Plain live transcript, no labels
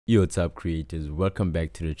Yo, what's up creators, welcome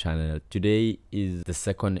back to the channel. Today is the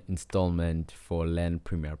second installment for Learn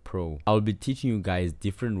Premiere Pro. I'll be teaching you guys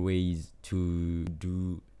different ways to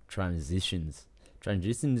do transitions.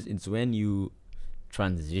 Transitions is when you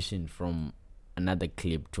transition from another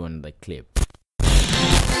clip to another clip.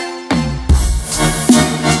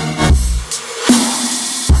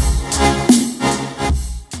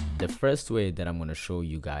 The first way that I'm going to show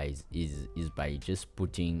you guys is by just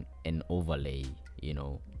putting an overlay, you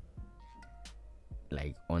know,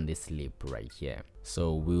 like on this lip right here.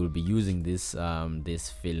 So we will be using this this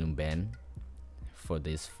film band for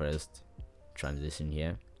this first transition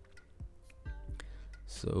here.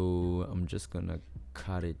 So I'm just gonna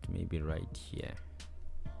cut it maybe right here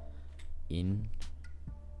in,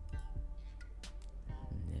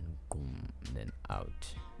 and then boom, and then out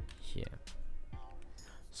here.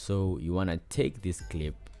 So you want to take this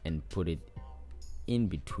clip and put it in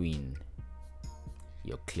between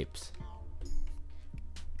your clips.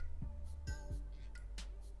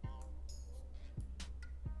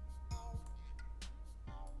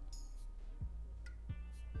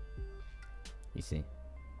 You see?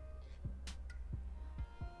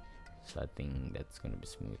 So I think that's gonna be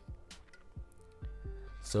smooth.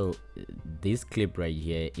 So this clip right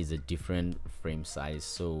here is a different frame size.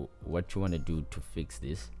 So what you want to do to fix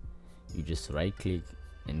this, you just right click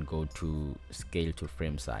and go to scale to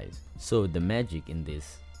frame size. So the magic in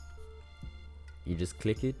this, you just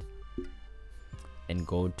click it and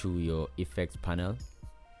go to your effects panel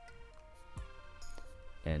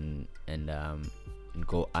and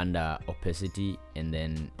go under opacity, and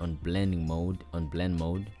then on blend mode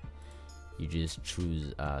you just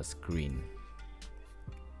choose screen.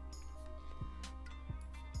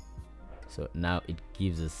 So now it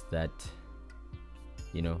gives us that,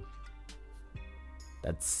 you know,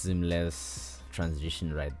 that seamless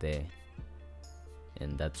transition right there,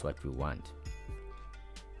 and that's what we want.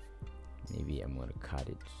 Maybe I'm gonna cut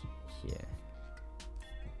it here.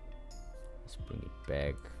 Let's bring it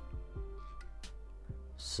back.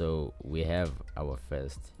 So we have our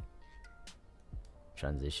first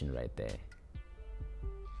transition right there.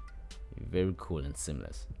 Very cool and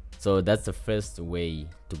seamless. So that's the first way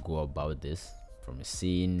to go about this, from a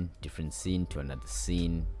different scene to another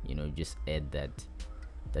scene. You know, just add that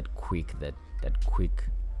quick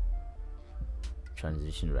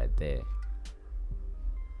transition right there.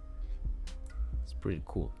 It's pretty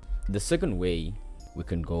cool. The second way we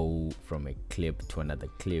can go from a clip to another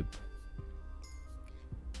clip,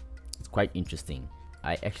 it's quite interesting.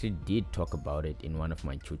 I actually did talk about it in one of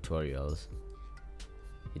my tutorials.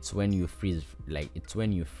 It's when you freeze,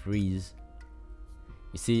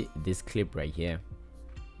 you see this clip right here,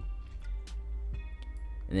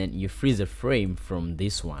 and then you freeze a frame from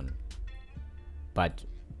this one, but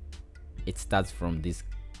it starts from this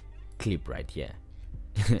clip right here.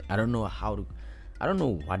 I don't know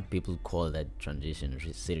what people call that transition.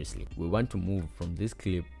 Seriously, we want to move from this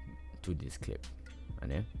clip to this clip, and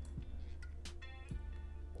then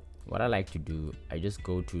what I like to do, I just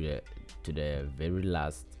go to the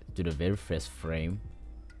very first frame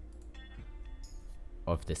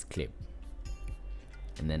of this clip,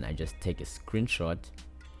 and then I just take a screenshot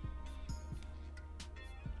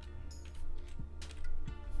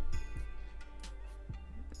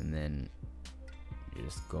and then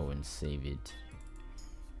just go and save it.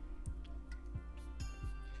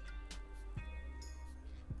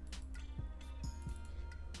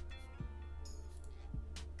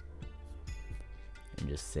 And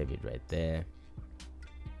just save it right there.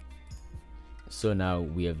 So now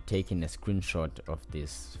we have taken a screenshot of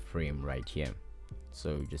this frame right here.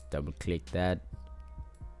 So just double click that,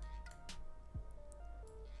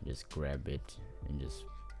 just grab it and just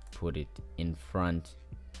put it in front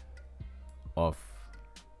of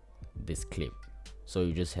this clip. So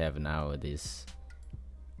you just have now this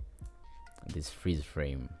freeze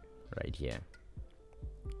frame right here.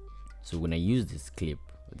 So when I use this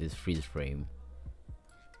freeze frame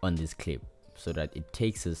on this clip, so that it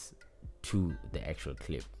takes us to the actual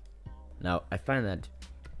clip. Now I find that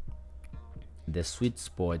the sweet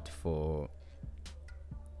spot for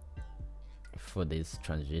this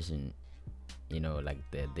transition, you know, like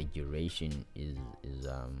the duration is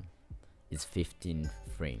 15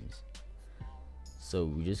 frames. So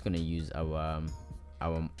we're just gonna use our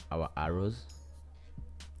arrows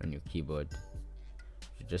on your keyboard.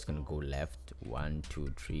 You're just gonna go left 1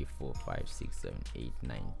 2 3 4 5 6 7 8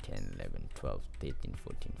 9 10 11 12 13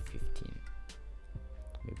 14 15,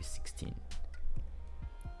 maybe 16,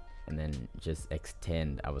 and then just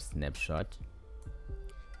extend our snapshot.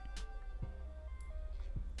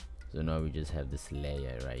 So now we just have this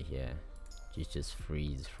layer right here, just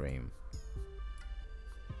freeze frame.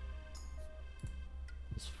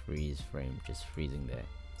 Just freeze frame, just freezing there.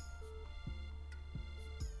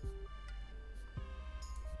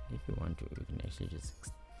 If you want to, you can actually just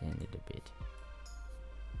extend it a bit.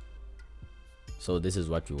 So this is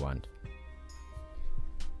what we want.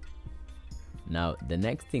 Now the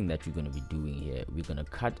next thing that we're going to be doing here, we're going to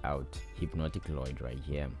cut out Hypnotic Lloyd right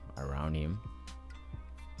here around him.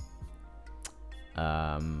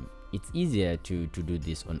 It's easier to do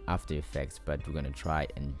this on After Effects, but we're going to try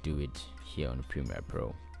and do it here on Premiere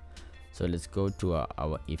Pro. So let's go to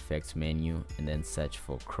our effects menu and then search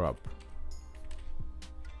for crop.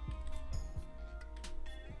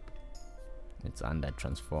 It's under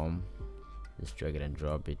transform. Just drag it and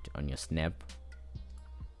drop it on your snap.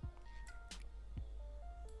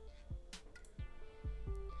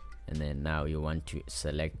 And then now you want to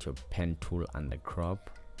select your pen tool under crop,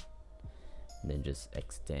 and then just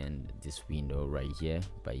extend this window right here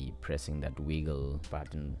by pressing that wiggle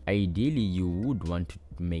button. Ideally you would want to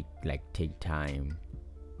take time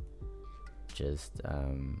just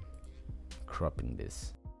cropping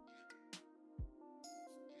this.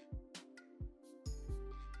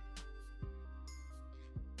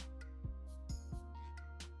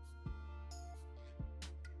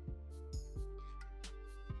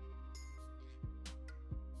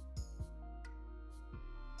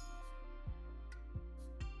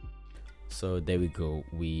 So there we go,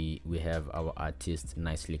 we have our artist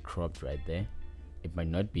nicely cropped right there. It might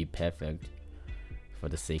not be perfect for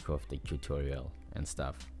the sake of the tutorial and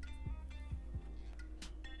stuff.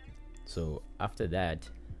 So after that,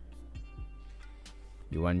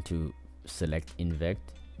 you want to select invert.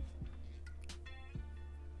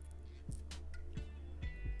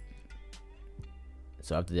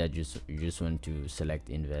 So after that, you just want to select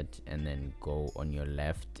invert and then go on your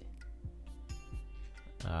left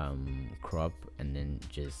crop and then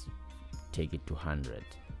just take it to 100.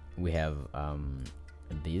 We have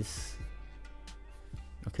this.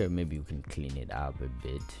 Okay, maybe you can clean it up a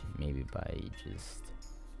bit, maybe by just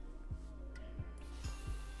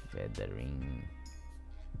feathering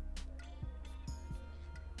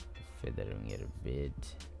it a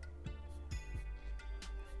bit,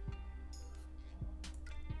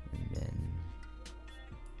 and then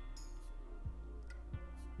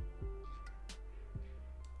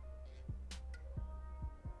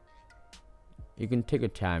you can take your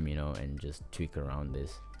time, you know, and just tweak around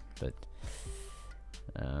this, but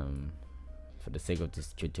for the sake of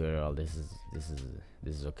this tutorial, this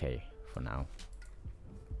is okay for now.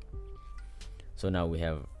 So now we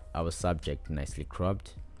have our subject nicely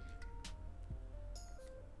cropped.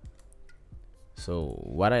 So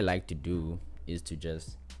what I like to do is to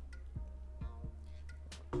just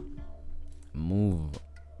move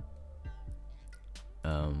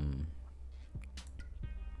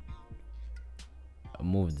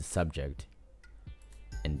the subject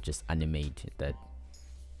and just animate that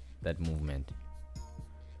movement.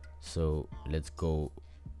 So let's go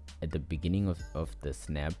at the beginning of the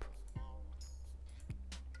snap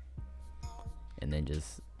and then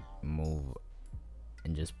just move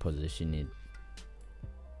and just position it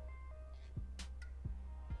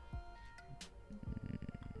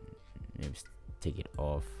maybe take it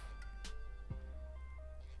off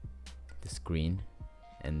the screen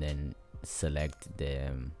and then select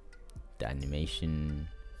the animation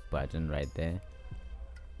button right there,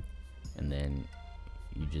 and then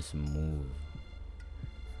you just move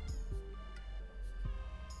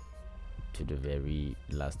to the very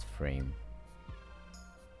last frame.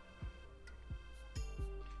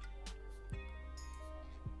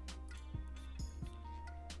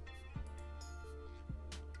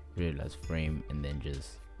 Very last frame, and then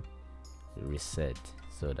just reset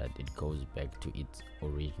so that it goes back to its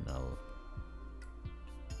original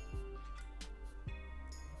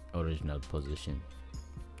position.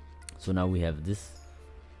 So now we have this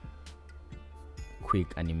quick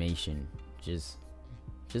animation just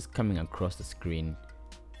coming across the screen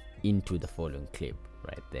into the following clip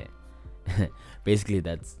right there. Basically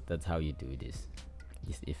that's how you do this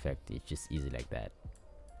effect. It's just easy like that.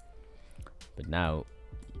 But now,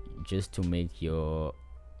 just to make your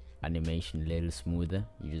animation a little smoother,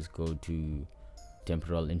 you just go to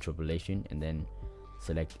temporal interpolation and then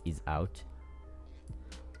select ease out,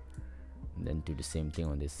 and then do the same thing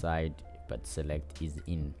on this side but select ease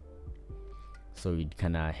in, so it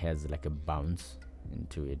kind of has like a bounce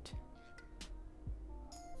into it.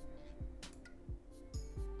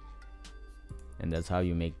 And that's how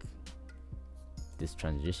you make this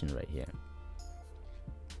transition right here.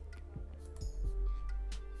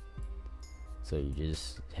 So you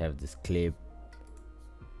just have this clip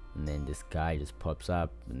and then this guy just pops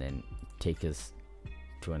up and then take us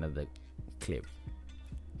to another clip.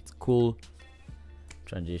 It's cool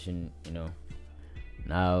transition, you know.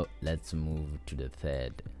 Now let's move to the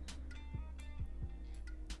third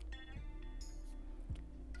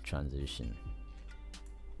transition,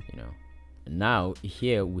 you know. Now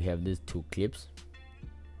here we have these two clips,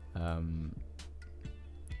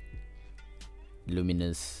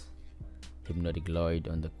 luminous hypnotic Lloyd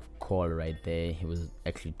on the call right there. He was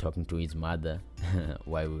actually talking to his mother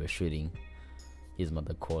while we were shooting. His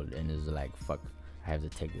mother called and he was like, fuck, I have to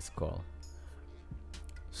take this call.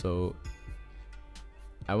 So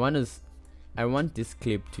I want this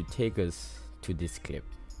clip to take us to this clip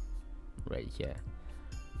right here.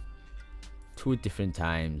 Two different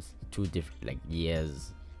times, two different like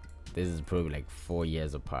years. This is probably like 4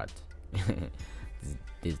 years apart.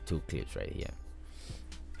 these two clips right here.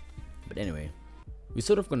 But anyway, we're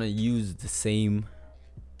sort of gonna use the same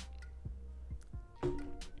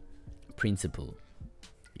principle,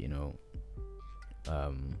 you know.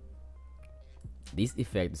 This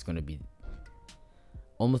effect is gonna be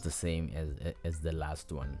almost the same as the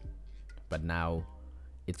last one, but now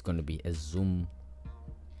it's gonna be a zoom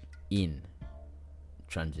in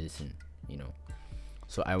transition, you know.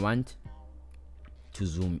 So I want to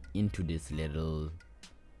zoom into this little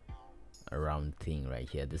round thing right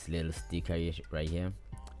here, this little sticker right here.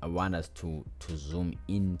 I want us to zoom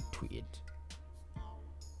into it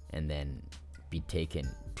and then be taken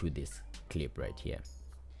to this clip right here.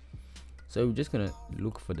 So we're just gonna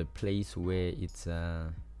look for the place where it's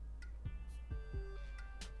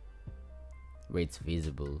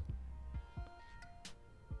visible.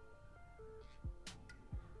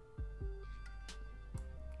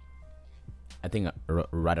 I think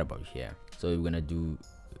right about here. So we're gonna do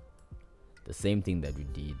the same thing that we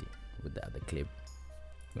did with the other clip.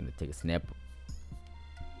 I'm gonna take a snap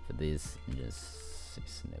for this and just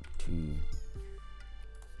snap 2,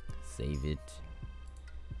 save it,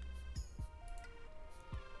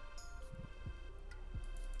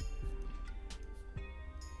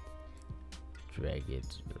 drag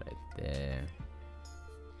it right there,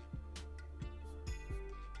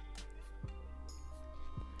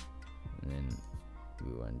 and then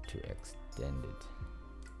we want to extend it.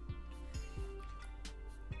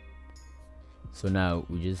 So now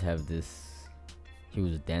we just have this, he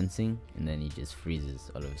was dancing and then he just freezes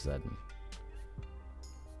all of a sudden,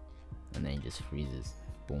 and then he just freezes,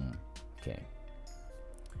 boom. Okay,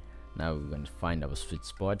 now we're going to find our sweet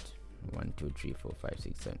spot. 1 2 3 4 5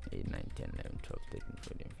 6 7 8 9 10 11 12 13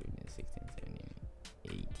 14 15 16 17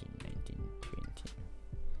 18 19 20,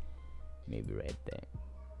 maybe right there.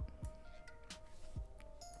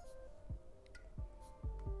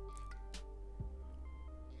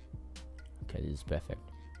 Okay, this is perfect.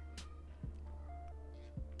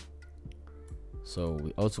 So we're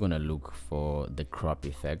also gonna look for the crop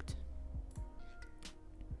effect.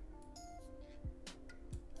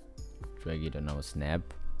 Drag it on our snap,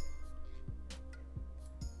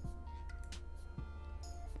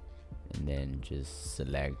 and then just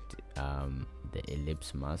select the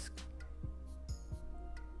ellipse mask.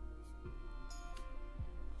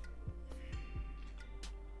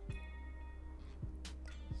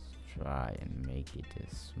 Try and make it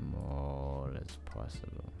as small as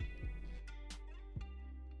possible.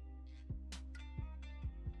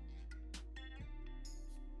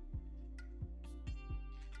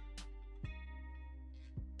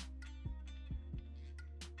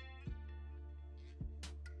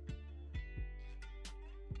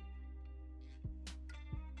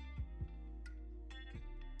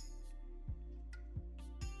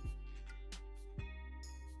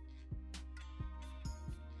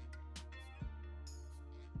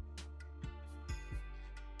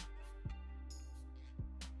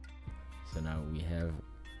 So now we have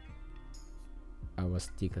our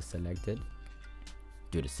sticker selected.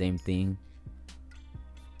 Do the same thing,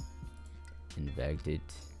 invert it,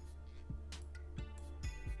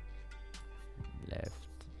 left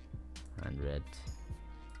 100.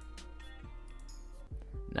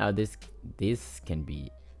 Now this can be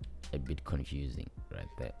a bit confusing right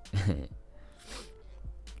there.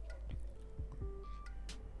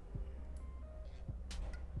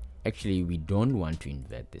 Actually, we don't want to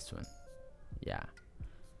invert this one. Yeah,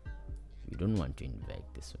 we don't want to invert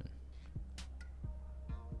this one.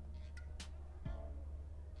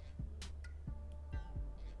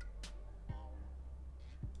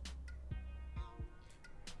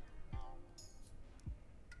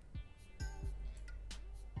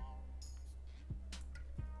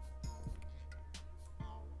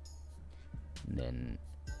 And then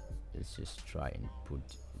let's just try and put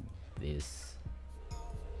this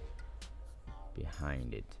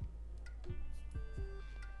behind it.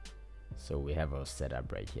 So we have our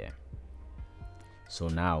setup right here. So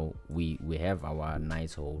now we have our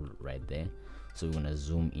nice hole right there, so we're gonna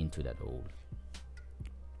zoom into that hole.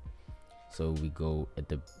 So we go at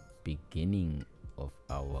the beginning of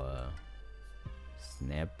our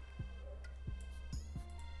snap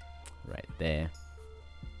right there,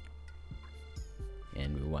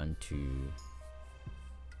 and we want to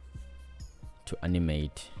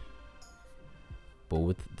animate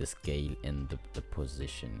both the scale and the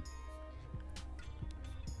position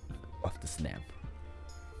of the snap.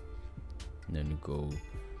 And then you go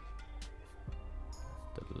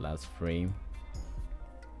to the last frame,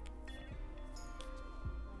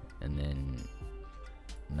 and then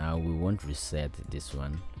now we won't reset this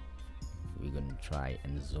one. We're gonna try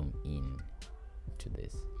and zoom in to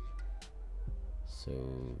this. So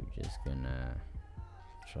we're just gonna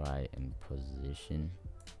try and position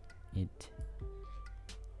it,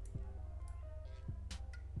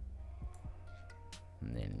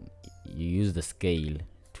 and then you use the scale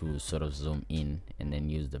to sort of zoom in, and then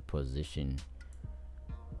use the position.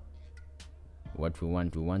 What we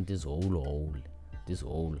want this whole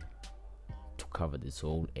to cover this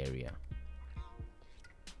whole area.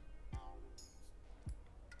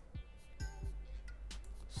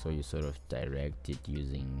 So you sort of direct it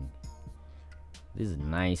using these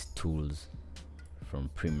nice tools from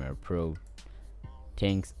Premiere Pro.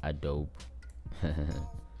 Thanks Adobe.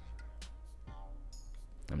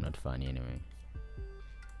 I'm not funny anyway.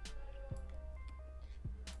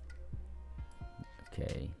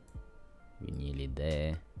 Okay, we're nearly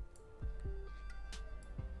there.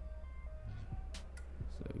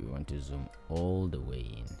 So we want to zoom all the way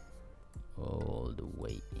in, all the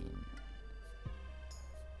way in.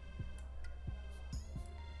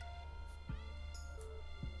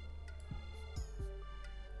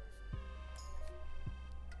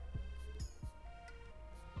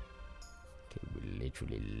 Okay,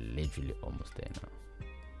 we're literally almost there now.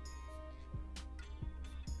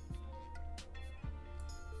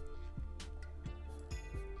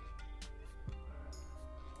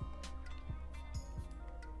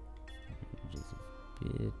 Just a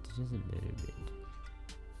little bit.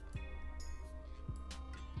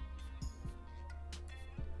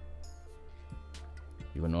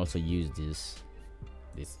 You can also use this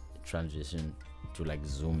transition to like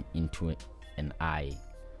zoom into an eye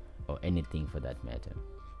or anything for that matter.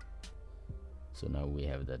 So now we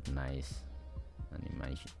have that nice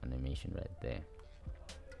animation right there.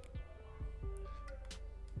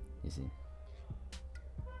 You see?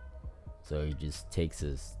 So it just takes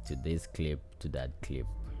us to this clip, to that clip,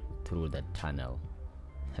 through that tunnel.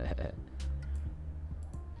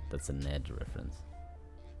 That's a Ned reference.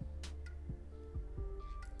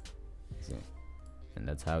 See? And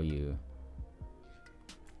that's how you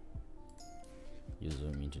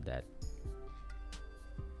zoom into that.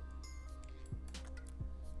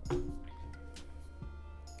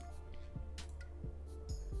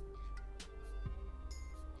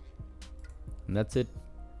 And that's it.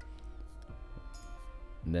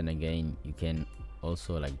 And then again, you can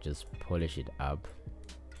also like just polish it up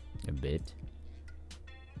a bit,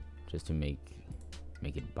 just to make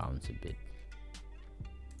it bounce a bit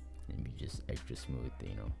and be just extra smooth,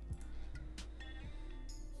 you know.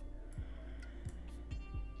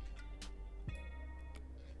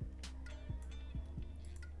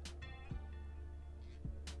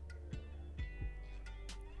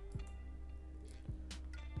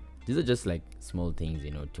 These are just like small things,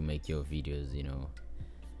 you know, to make your videos, you know,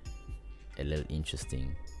 a little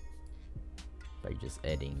interesting, by just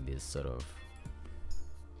adding this sort of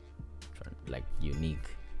like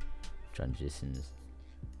unique transitions.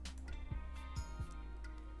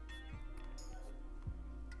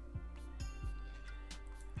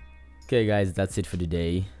 Okay guys, that's it for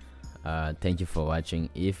today. Thank you for watching.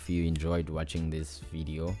 If you enjoyed watching this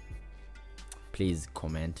video, please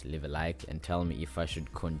comment, leave a like, and tell me if I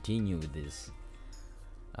should continue with this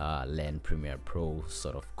learn Premiere Pro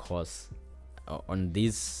sort of course on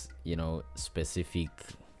this, you know, specific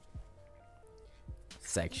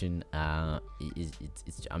section. I'm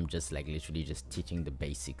just like literally just teaching the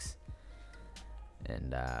basics,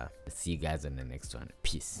 and see you guys in the next one.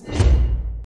 Peace.